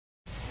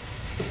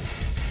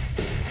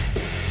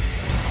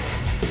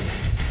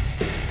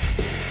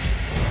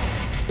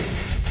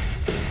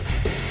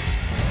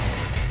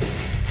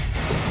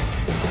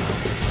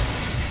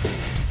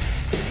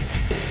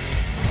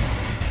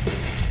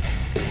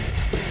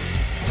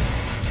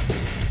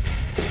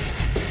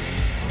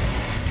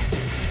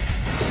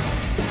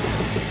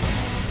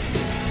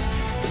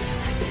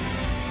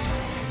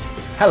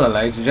Hello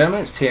ladies and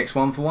gentlemen, it's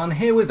TX141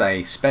 here with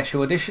a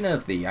special edition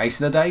of the Ace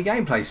in a Day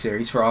gameplay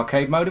series for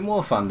arcade mode in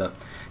War Thunder.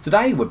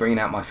 Today we're bringing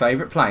out my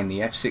favourite plane,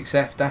 the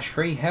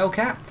F6F-3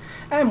 Hellcat,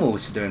 and we're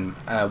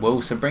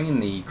also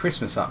bringing the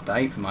Christmas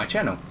update for my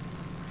channel.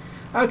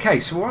 Okay,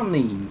 so we're on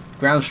the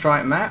ground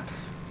strike map,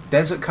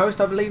 Desert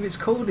Coast I believe it's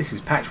called. This is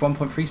patch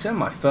 1.37,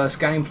 my first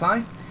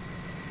gameplay.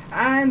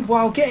 And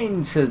well, I'll get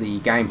into the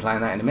gameplay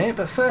and that in a minute,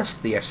 but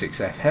first the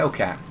F6F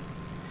Hellcat.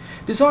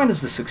 Designed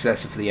as the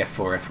successor for the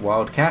F4F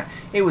Wildcat,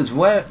 it was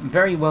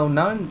very well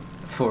known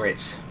for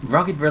its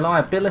rugged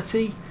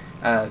reliability,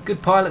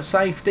 good pilot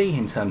safety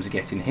in terms of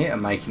getting hit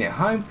and making it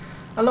home,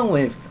 along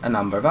with a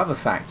number of other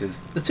factors.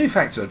 The two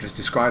factors I've just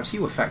described to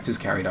you were factors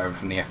carried over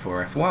from the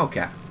F4F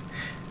Wildcat.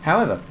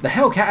 However, the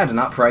Hellcat had an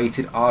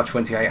uprated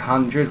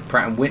R2800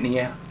 Pratt &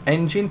 Whitney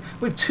engine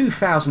with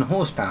 2,000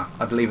 horsepower.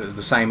 I believe it was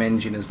the same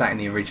engine as that in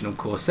the original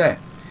Corsair.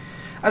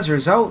 As a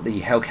result,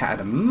 the Hellcat had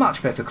a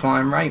much better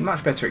climb rate,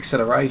 much better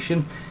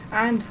acceleration,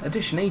 and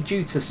additionally,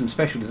 due to some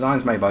special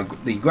designs made by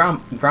the Grumman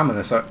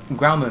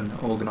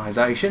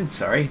organisation,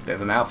 sorry, bit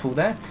of a mouthful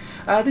there,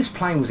 this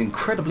plane was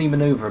incredibly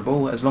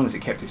manoeuvrable as long as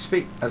it kept its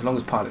speed, as long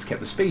as pilots kept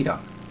the speed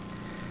up.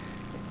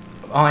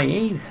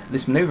 I.e.,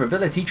 this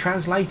manoeuvrability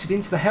translated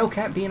into the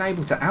Hellcat being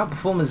able to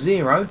outperform a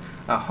Zero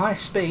at high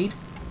speed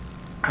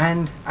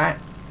and at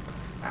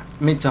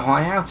mid to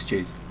high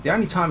altitudes. The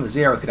only time the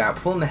Zero could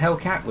outperform the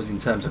Hellcat was in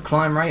terms of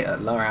climb rate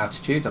at lower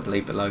altitudes, I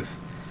believe below,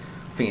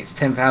 I think it's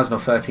 10,000 or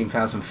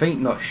 13,000 feet,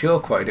 not sure,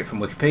 quoted it from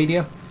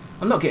Wikipedia.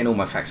 I'm not getting all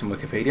my facts from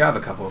Wikipedia, I have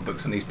a couple of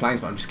books on these planes,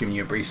 but I'm just giving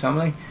you a brief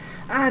summary.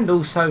 And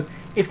also,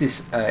 if the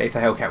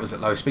Hellcat was at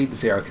low speed, the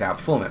Zero could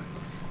outperform it.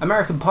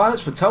 American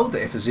pilots were told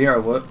that if a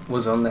Zero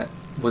was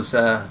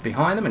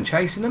behind them and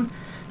chasing them,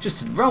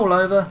 just to roll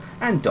over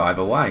and dive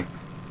away.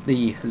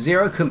 The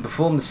Zero couldn't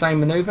perform the same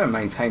manoeuvre and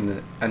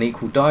maintain an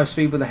equal dive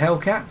speed with the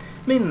Hellcat,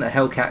 meaning that the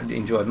Hellcat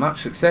enjoyed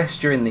much success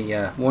during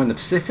the war in the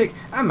Pacific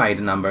and made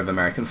a number of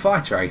American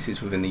fighter aces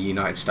within the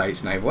United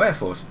States Naval Air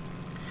Force.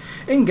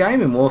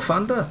 In-game in War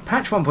Thunder,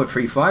 patch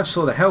 1.35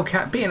 saw the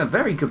Hellcat being a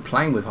very good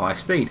plane with high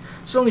speed,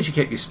 as long as you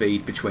kept your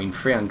speed between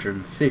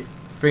 300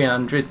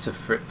 to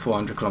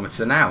 400 kilometers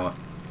an hour.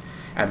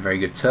 It had a very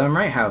good turn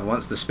rate, however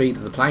once the speed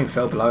of the plane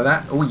fell below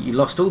that, you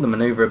lost all the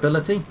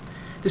manoeuvrability,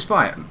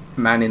 despite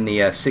manning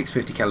the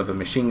 650 caliber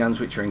machine guns,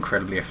 which are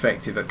incredibly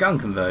effective at gun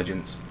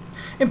convergence.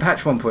 In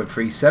patch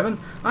 1.37,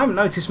 I haven't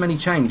noticed many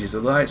changes,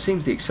 although it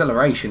seems the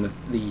acceleration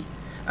of the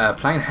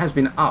plane has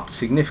been upped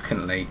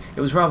significantly.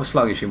 It was rather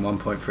sluggish in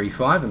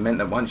 1.35 and meant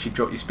that once you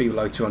drop your speed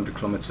below 200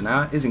 km an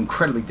hour, it is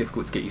incredibly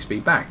difficult to get your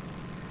speed back.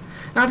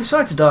 Now I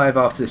decided to dive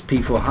after this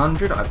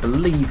P400, I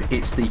believe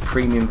it's the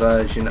premium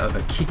version of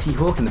a Kitty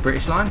Hawk in the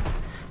British line,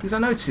 because I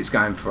noticed it's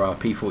going for our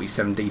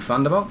P47D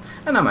Thunderbolt,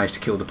 and I managed to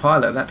kill the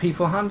pilot of that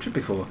P400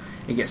 before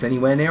it gets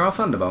anywhere near our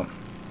Thunderbolt.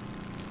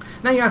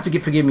 Now you have to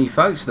forgive me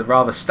folks for the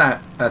rather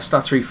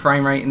stuttery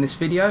frame rate in this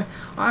video.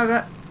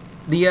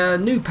 The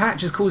new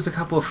patch has caused a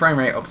couple of frame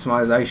rate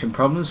optimization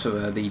problems for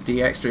the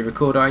DX3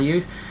 recorder I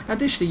use.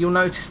 Additionally, you'll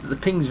notice that the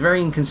ping's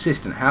very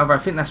inconsistent. However, I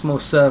think that's more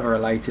server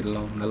related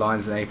along the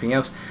lines than anything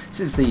else,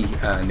 since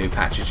the new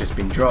patch has just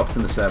been dropped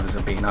and the servers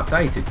are being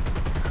updated.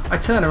 I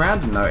turn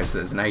around and notice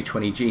there's an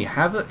A20G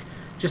Havoc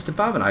just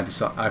above, and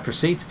I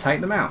proceed to take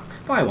them out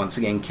by once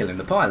again killing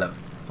the pilot,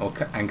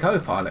 and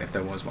co-pilot if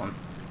there was one.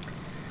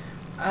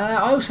 I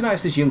also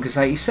noticed this Junkers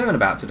 87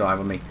 about to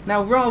dive on me.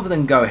 Now rather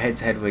than go head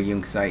to head with a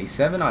Junkers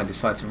 87, I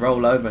decide to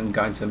roll over and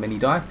go into a mini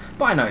dive,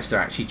 but I notice they're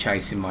actually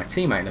chasing my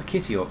teammate, the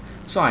Kitty Hawk,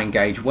 so I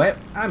engage wet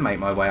and make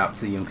my way up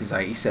to the Junkers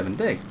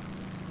 87D.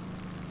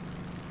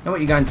 Now what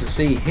you're going to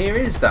see here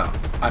is that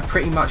I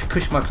pretty much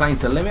push my plane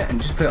to the limit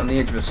and just put it on the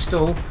edge of a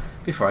stall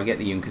before I get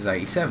the Junkers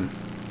 87.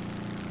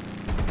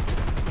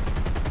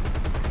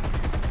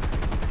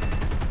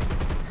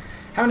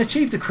 Having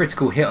achieved a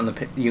critical hit on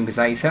the Junkers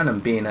 87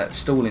 and being at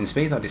stalling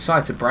speeds, I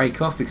decide to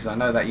break off because I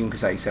know that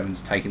Junkers 87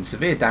 has taken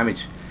severe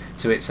damage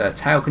to its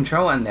tail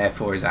control and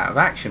therefore is out of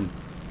action.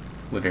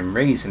 Within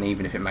reason,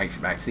 even if it makes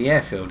it back to the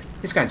airfield,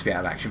 it's going to be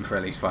out of action for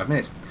at least 5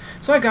 minutes.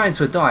 So I go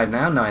into a dive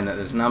now, knowing that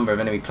there's a number of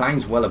enemy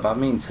planes well above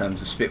me in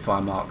terms of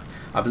Spitfire Mark.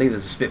 I believe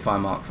there's a Spitfire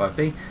Mark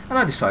 5B, and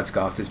I decide to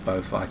go after this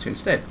Beaufighter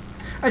instead.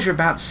 As you're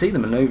about to see, the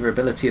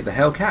manoeuvrability of the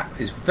Hellcat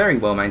is very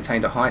well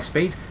maintained at high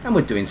speeds, and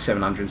we're doing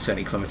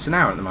 770 km an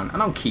hour at the moment,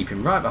 and I'm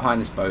keeping right behind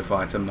this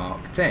Beaufighter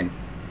Mark 10.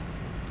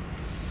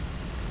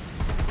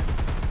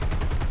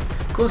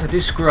 Of course I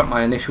do screw up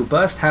my initial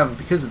burst, however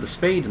because of the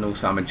speed and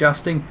also I'm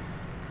adjusting,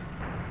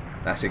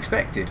 that's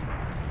expected.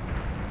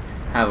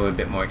 However with a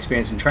bit more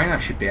experience and training I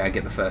should be able to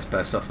get the first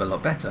burst off a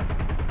lot better.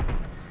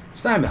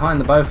 Staying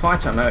behind the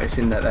Beaufighter, I'm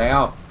noticing that they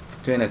are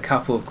doing a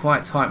couple of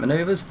quite tight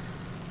manoeuvres.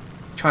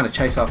 trying to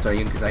chase after a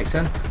Junkers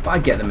A7, but I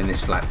get them in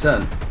this flat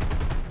turn.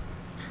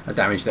 I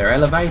damage their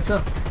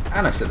elevator,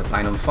 and I set the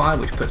plane on fire,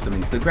 which puts them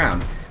into the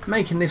ground,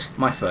 making this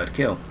my third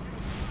kill.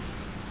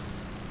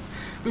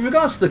 With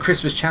regards to the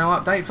Christmas channel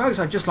update, folks,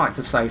 I'd just like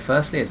to say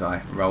firstly, as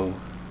I roll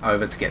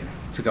over to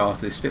go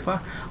after this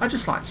Spitfire, I'd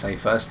just like to say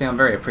firstly I'm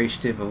very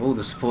appreciative of all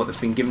the support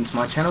that's been given to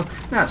my channel,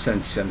 now at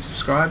 77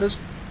 subscribers.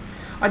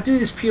 I do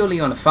this purely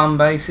on a fun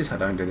basis. I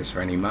don't do this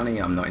for any money.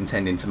 I'm not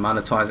intending to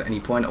monetize at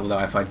any point, although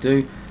if I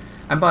do.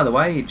 And by the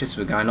way, just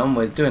for going on,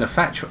 we're doing a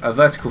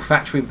vertical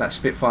factory with that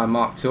Spitfire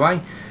Mark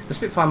IIA. The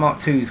Spitfire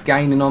Mark II is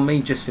gaining on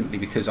me just simply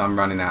because I'm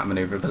running out of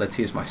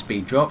manoeuvrability as my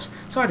speed drops,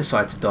 so I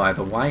decided to dive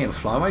away and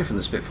fly away from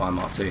the Spitfire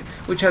Mark II,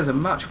 which has a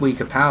much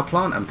weaker power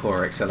plant and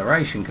poorer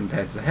acceleration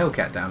compared to the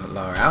Hellcat down at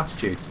lower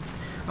altitudes.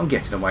 I'm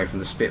getting away from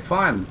the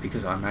Spitfire, and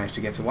because I managed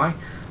to get away,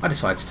 I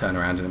decided to turn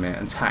around in a minute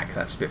and attack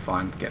that Spitfire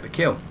and get the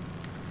kill.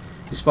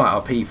 Despite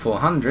our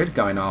P400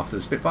 going after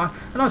the Spitfire,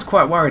 and I was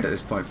quite worried at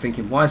this point,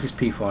 thinking why has this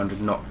P400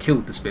 not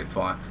killed the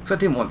Spitfire, because I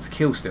didn't want to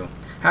kill still.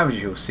 However,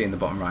 as you'll see in the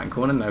bottom right hand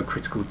corner, no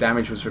critical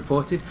damage was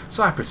reported,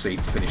 so I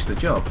proceed to finish the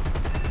job,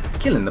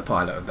 killing the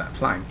pilot of that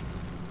plane.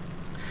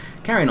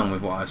 Carrying on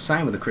with what I was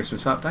saying with the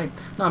Christmas update,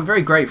 now I'm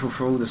very grateful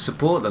for all the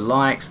support, the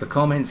likes, the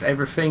comments,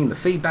 everything, the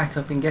feedback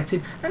I've been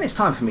getting, and it's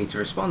time for me to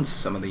respond to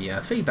some of the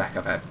feedback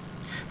I've had.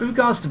 With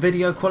regards to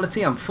video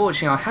quality,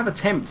 unfortunately I have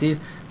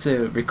attempted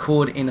to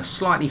record in a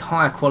slightly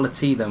higher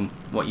quality than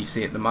what you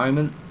see at the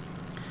moment.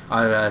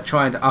 I've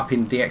tried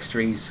upping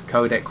DX3's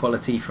codec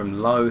quality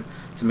from low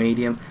to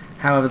medium,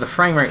 however the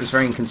frame rate was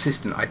very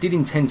inconsistent. I did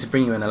intend to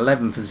bring you an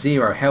 11 for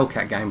 0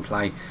 Hellcat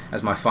gameplay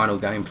as my final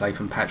gameplay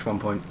from patch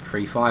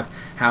 1.35,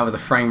 however the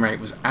frame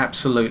rate was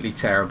absolutely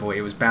terrible.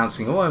 It was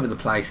bouncing all over the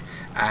place,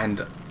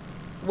 and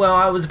well,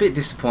 I was a bit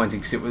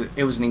disappointed because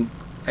it was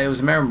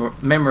a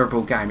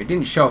memorable game. It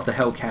didn't show off the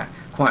Hellcat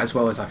quite as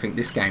well as I think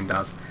this game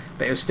does,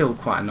 but it was still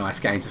quite a nice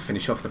game to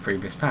finish off the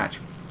previous patch.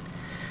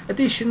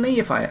 Additionally,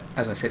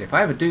 as I said, if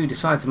I ever do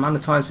decide to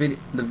monetize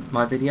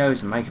my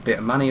videos and make a bit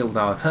of money,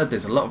 although I've heard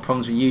there's a lot of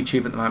problems with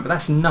YouTube at the moment, but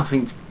that's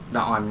nothing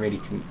that I'm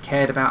really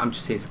cared about. I'm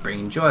just here to bring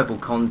enjoyable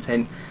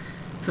content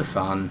for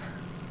fun,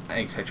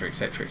 etc,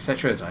 etc,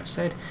 etc, as I've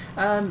said.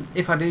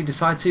 If I do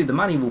decide to, the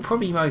money will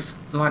probably most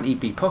likely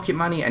be pocket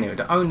money, and it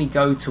would only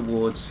go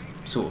towards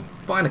sort of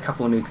buying a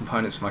couple of new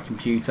components for my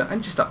computer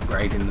and just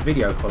upgrading the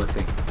video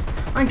quality.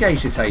 I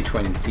engaged this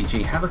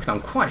A20TG Havoc, and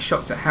I'm quite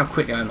shocked at how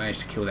quickly I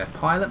managed to kill their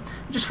pilot.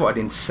 I just thought I'd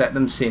intercept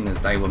them, seeing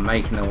as they were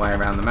making their way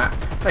around the map,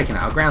 taking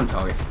out our ground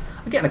targets.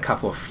 I'm getting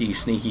a few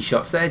sneaky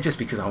shots there just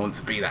because I want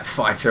to be that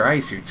fighter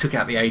ace who took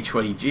out the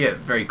A20G at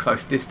very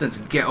close distance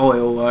and get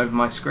oil all over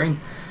my screen.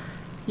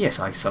 Yes,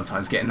 I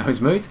sometimes get in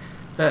those moods,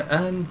 but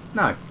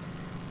no.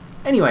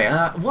 Anyway,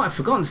 what I've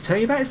forgotten to tell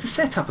you about is the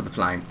setup of the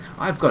plane.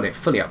 I've got it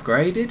fully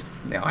upgraded,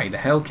 i.e. the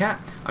Hellcat.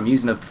 I'm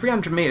using a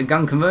 300 metre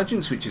gun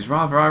convergence, which is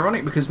rather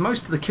ironic because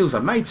most of the kills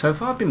I've made so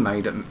far have been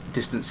made at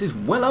distances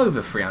well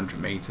over 300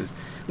 metres,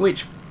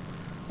 which,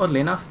 oddly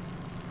enough,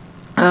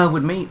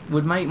 would make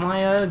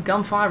my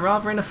gunfire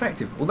rather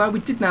ineffective, although we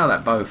did nail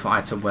that bow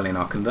fighter well in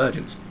our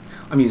convergence.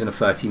 I'm using a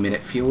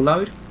 30-minute fuel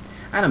load,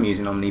 and I'm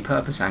using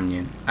omni-purpose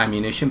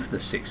ammunition for the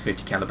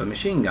 650 caliber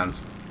machine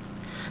guns.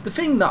 The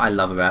thing that I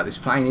love about this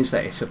plane is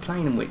that it's a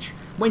plane in which,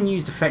 when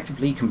used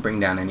effectively, can bring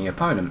down any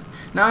opponent.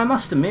 Now I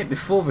must admit,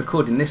 before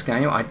recording this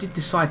game, I did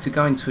decide to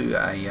go into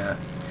a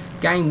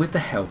game with the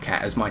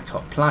Hellcat as my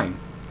top plane.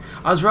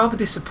 I was rather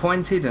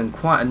disappointed and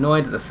quite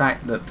annoyed at the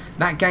fact that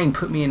that game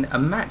put me in a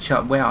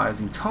matchup where I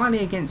was entirely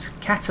against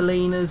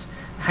Catalinas,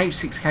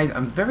 H6Ks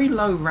and very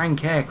low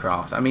rank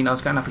aircraft. I mean, I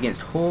was going up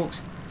against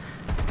Hawks.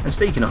 And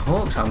speaking of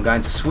Hawks, I'm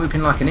going to swoop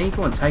in like an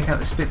eagle and take out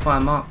the Spitfire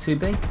Mark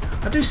IIB.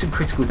 I do some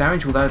critical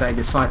damage, although they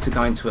decide to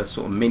go into a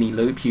sort of mini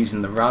loop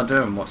using the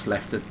rudder and what's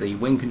left of the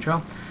wing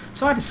control.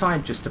 So I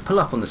decide just to pull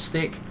up on the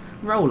stick,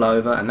 roll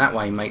over, and that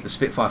way make the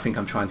Spitfire think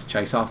I'm trying to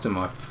chase after them.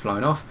 I've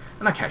flown off,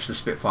 and I catch the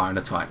Spitfire in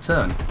a tight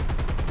turn.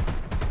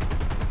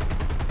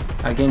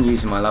 Again,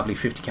 using my lovely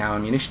 50 cal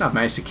ammunition, I've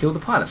managed to kill the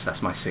pilot, so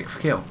that's my 6th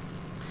kill.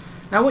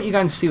 Now what you're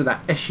going to see with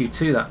that this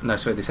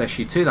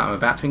SU-2 that I'm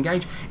about to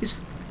engage is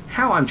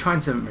how I'm trying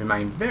to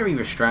remain very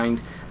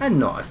restrained and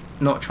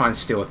not try and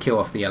steal a kill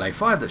off the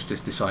LA5 that's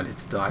just decided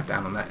to dive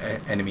down on that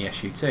enemy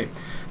SU-2.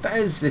 But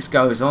as this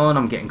goes on,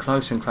 I'm getting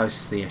closer and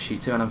closer to the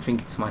SU-2, and I'm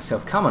thinking to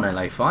myself, come on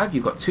LA5,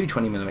 you've got two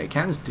 20mm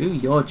cannons, do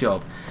your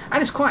job.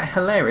 And it's quite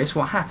hilarious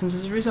what happens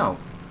as a result.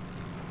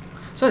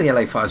 So the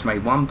LA5's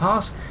made one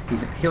pass,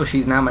 he or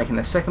she's now making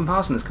their second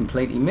pass and has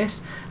completely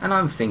missed, and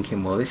I'm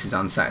thinking, well, this is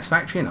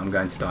unsatisfactory, and I'm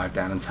going to dive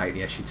down and take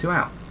the SU-2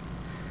 out.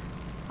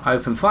 I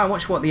open fire and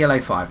watch what the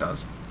LA5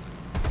 does.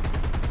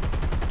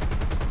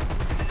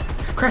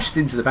 Crashes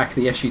into the back of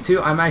the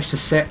SU-2, I managed to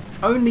set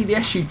only the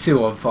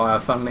SU-2 on fire,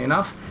 funnily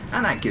enough,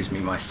 and that gives me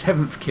my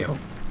 7th kill.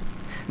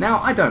 Now,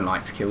 I don't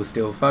like to kill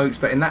still, folks,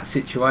 but in that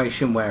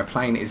situation where a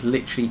plane is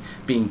literally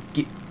being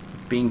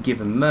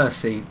given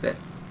mercy, that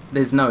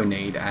there's no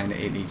need, and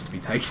it needs to be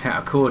taken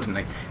out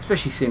accordingly,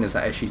 especially seeing as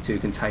that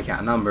SU-2 can take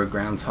out a number of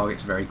ground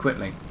targets very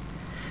quickly.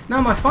 Now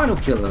my final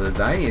kill of the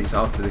day is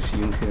after this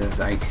Junkers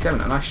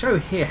 87, and I show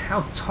here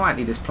how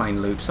tightly this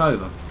plane loops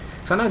over.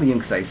 So I know the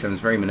Junkers 87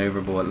 is very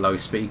manoeuvrable at low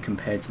speed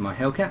compared to my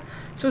Hellcat,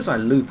 so as I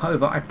loop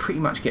over I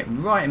pretty much get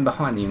right in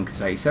behind the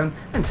Junkers 87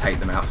 and take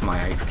them out for my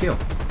 8th kill.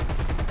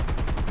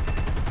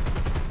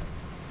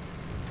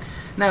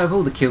 Now with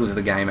all the kills of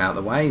the game out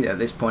of the way, at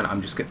this point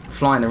I'm just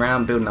flying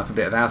around building up a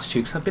bit of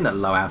altitude, because I've been at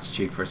low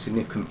altitude for a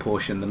significant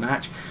portion of the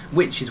match,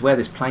 which is where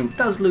this plane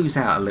does lose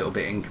out a little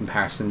bit in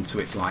comparison to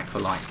its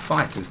like-for-like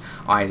fighters,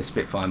 i.e. the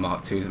Spitfire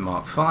Mark IIs and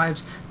Mark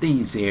Vs,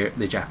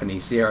 the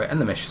Japanese Zero and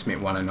the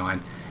Messerschmitt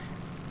 109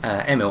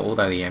 ML,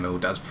 although the ML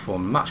does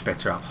perform much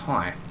better up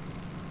high.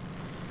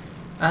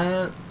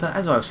 But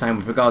as I was saying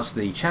with regards to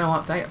the channel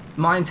update,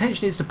 my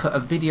intention is to put a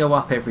video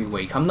up every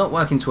week. I'm not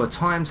working to a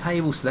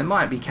timetable, so there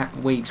might be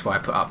weeks where I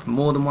put up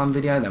more than one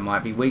video, there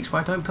might be weeks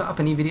where I don't put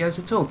up any videos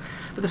at all.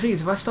 But the thing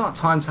is, if I start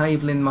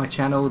timetabling my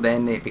channel,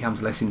 then it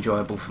becomes less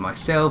enjoyable for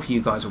myself.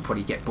 You guys will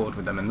probably get bored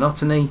with the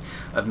monotony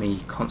of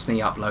me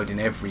constantly uploading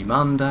every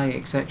Monday,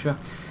 etc.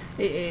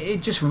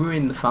 It just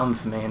ruined the fun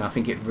for me, and I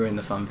think it ruined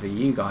the fun for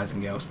you guys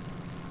and girls.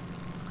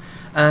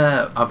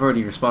 I've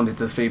already responded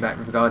to the feedback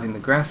regarding the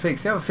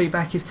graphics. The other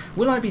feedback is,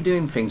 will I be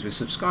doing things with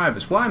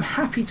subscribers? Well, I'm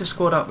happy to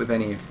squad up with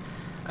any of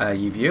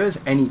you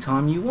viewers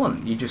anytime you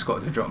want. You just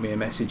got to drop me a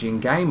message in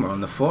game or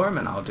on the forum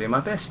and I'll do my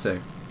best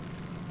to.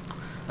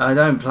 I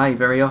don't play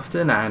very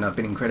often, and I've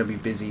been incredibly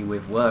busy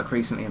with work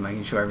recently and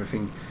making sure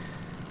everything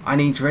I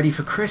need's ready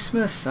for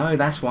Christmas, so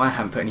that's why I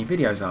haven't put any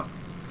videos up.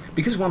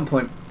 Because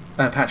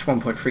patch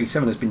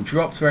 1.37 has been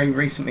dropped very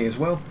recently as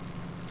well,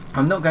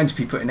 I'm not going to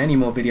be putting any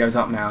more videos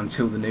up now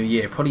until the new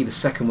year, probably the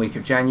second week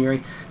of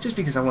January, just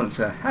because I want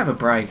to have a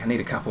break. I need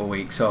a couple of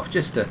weeks off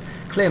just to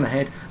clear my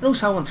head, and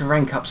also I want to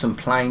rank up some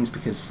planes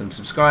because some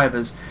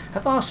subscribers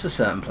have asked for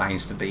certain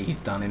planes to be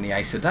done in the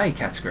Ace a Day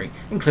category,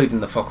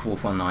 including the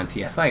Focke-Wulf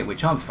 190 F8,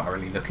 which I'm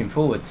thoroughly looking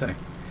forward to.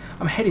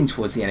 I'm heading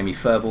towards the enemy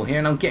furball here,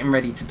 and I'm getting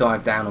ready to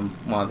dive down on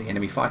one of the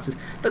enemy fighters,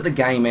 but the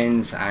game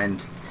ends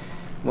and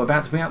we're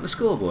about to bring out the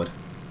scoreboard.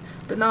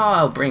 But now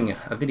I'll bring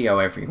a video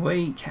every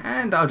week,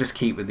 and I'll just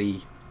keep with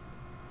the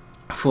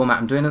format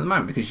I'm doing at the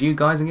moment because you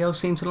guys and girls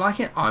seem to like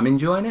it. I'm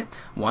enjoying it.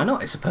 Why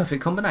not? It's a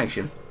perfect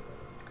combination.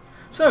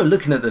 So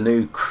looking at the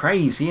new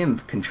crazy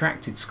and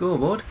contracted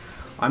scoreboard,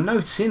 I'm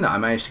noticing that I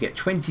managed to get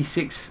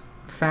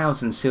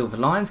 26,000 silver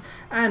lines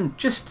and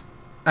just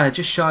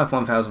shy of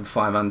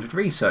 1,500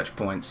 research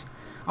points.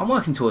 I'm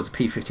working towards a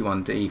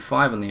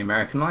P51D5 on the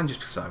American line just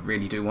because I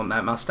really do want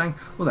that Mustang,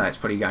 although it's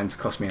probably going to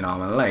cost me an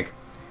arm and a leg.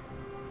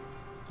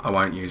 I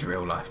won't use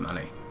real life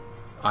money.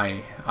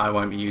 I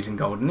won't be using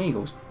Golden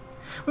Eagles.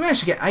 We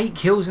managed to get 8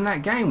 kills in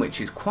that game, which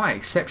is quite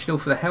exceptional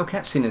for the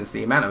Hellcat, seeing as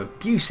the amount of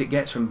abuse it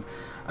gets from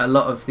a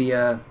lot of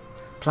the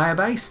player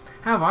base.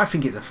 However, I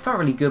think it's a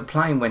thoroughly good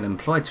plane when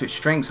employed to its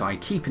strengths, i.e.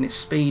 keeping its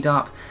speed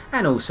up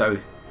and also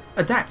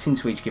adapting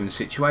to each given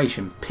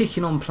situation,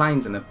 picking on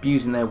planes and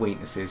abusing their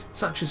weaknesses,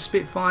 such as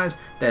Spitfires,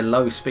 their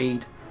low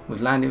speed with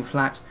landing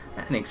flaps,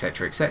 and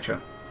etc, etc.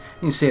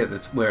 You can see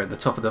that we're at the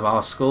top of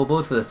our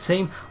scoreboard for the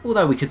team,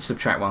 although we could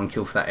subtract 1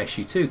 kill for that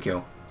SU2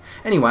 kill.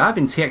 Anyway, I've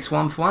been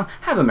TX141,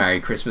 have a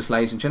Merry Christmas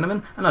ladies and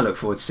gentlemen, and I look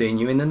forward to seeing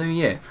you in the new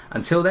year.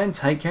 Until then,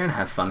 take care and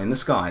have fun in the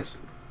skies.